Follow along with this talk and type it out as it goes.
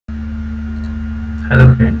Hello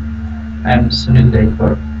friend, I am Sunil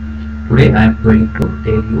Ligplot. Today I am going to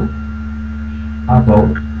tell you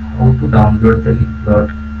about how to download the Ligplot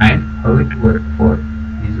and how it works for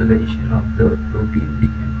visualization of the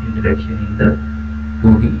protein-ligand interaction in the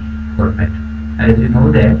 2D format. As you know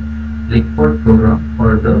that Ligplot program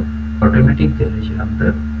for the automatic generation of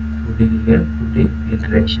the 2D ligand-protein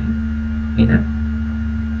interaction in a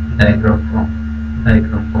diagram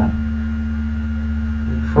form.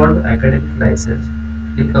 For the academic license,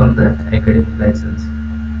 click on the academic license.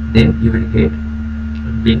 Then you will get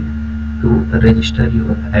a link to register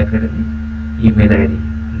your academic email ID.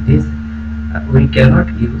 This we cannot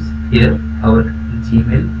use here our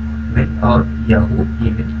Gmail or Yahoo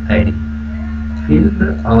email ID. Fill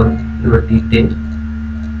all your details.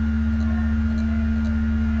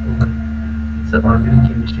 It's the organic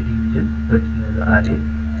chemistry division, RA,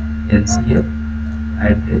 NCL,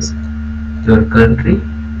 address, your country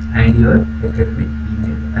and your academic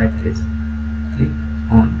email address. Click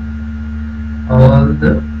on all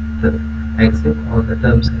the accept all the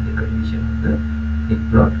terms and the conditions of the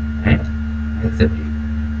Ligplot and accept it.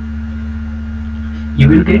 You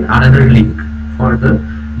will get another link for the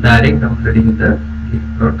direct downloading the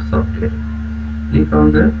Ligplot software. Click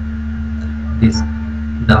on this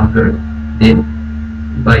download. Then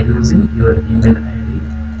by using your email ID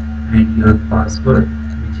and your password,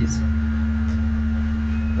 which is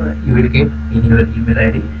you will get in your email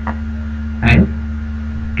ID, and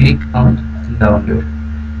click on download.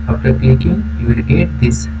 After clicking, you will get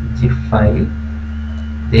this zip file.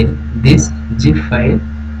 Then this zip file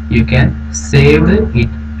you can save it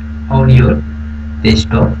on your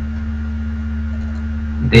desktop.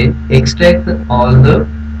 Then extract all the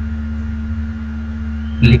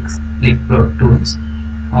Ligplot tools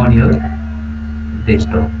on your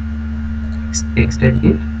desktop. Extract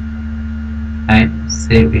it and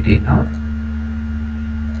save it in our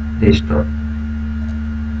desktop.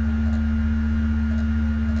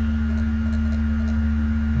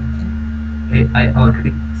 I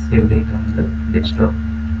already saved it on the desktop.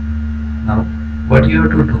 Now what you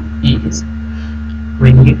have to do is,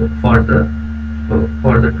 we need for the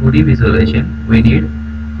 2D visualization, we need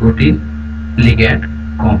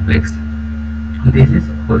protein-ligand complex. This is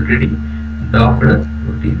already docked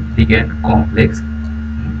protein-ligand complex.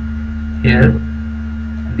 Here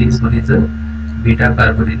this one is a beta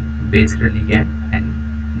carbonyl based ligand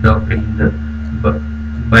and docked in the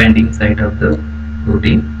binding site of the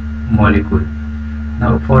protein molecule.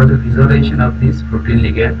 Now for the visualization of this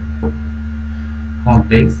protein-ligand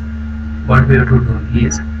complex, what we have to do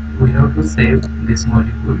is, we have to save this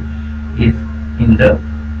molecule is in the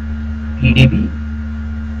PDB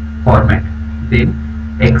format. Then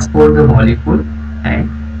export the molecule and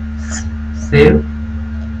save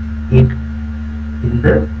it in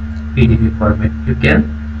the PDB format. You can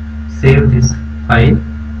save this file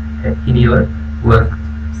in your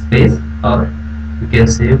workspace, or you can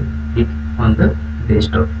save it on the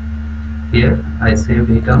desktop. Here I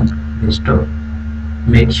saved it on desktop.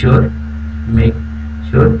 Make sure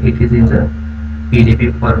it is in the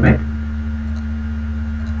PDB format.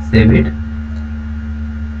 Save it.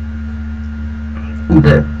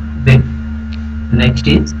 Then next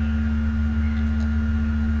is,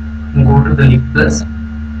 go to the Ligplot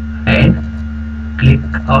and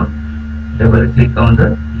double click on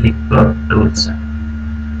the Ligplot tools.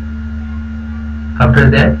 After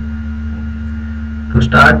that, to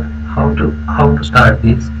start how to start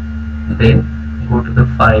this, then go to the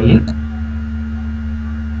file,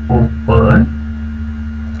 open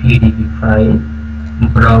PDB file,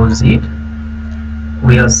 browse it.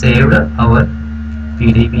 We have saved our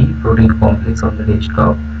PDB protein complex on the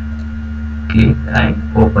desktop. Click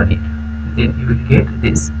and open it. Then you will get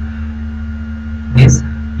this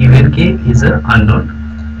ULK is an unknown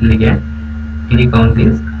ligand. Click on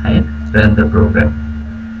this and run the program.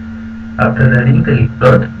 After running the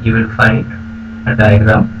Ligplot, you will find a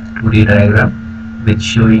diagram, 2D diagram, which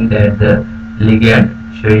showing that the ligand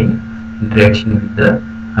showing interaction with the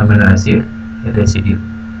amino acid residue.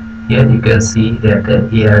 Here you can see that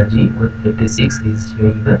the ARG-186 is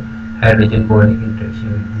showing the hydrogen bonding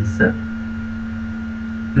interaction with this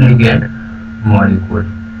ligand molecule,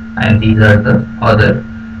 and these are the other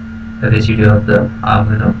residue of the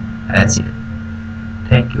amino acid.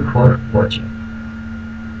 Thank you for watching.